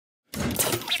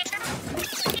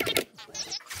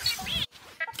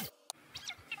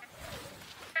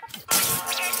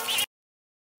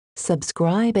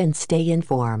Subscribe and stay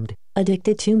informed.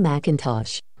 Addicted to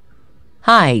Macintosh.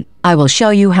 Hi, I will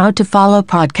show you how to follow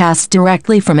podcasts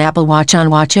directly from Apple Watch on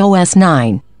WatchOS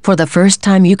 9. For the first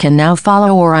time, you can now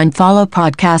follow or unfollow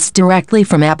podcasts directly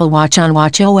from Apple Watch on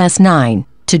WatchOS 9.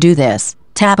 To do this,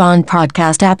 tap on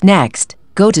Podcast app next.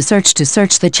 Go to search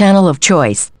the channel of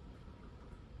choice.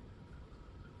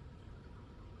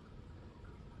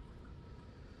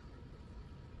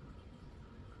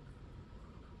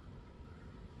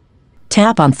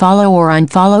 Tap on Follow or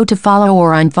Unfollow to follow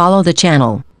or unfollow the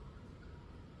channel.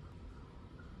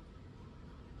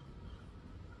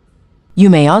 You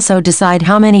may also decide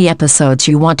how many episodes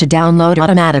you want to download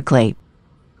automatically.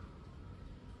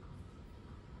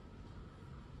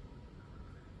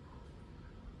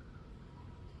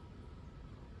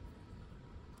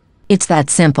 It's that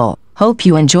simple. Hope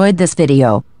you enjoyed this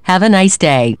video. Have a nice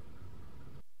day.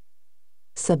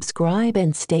 Subscribe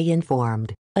and stay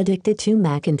informed. Addicted to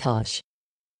Macintosh.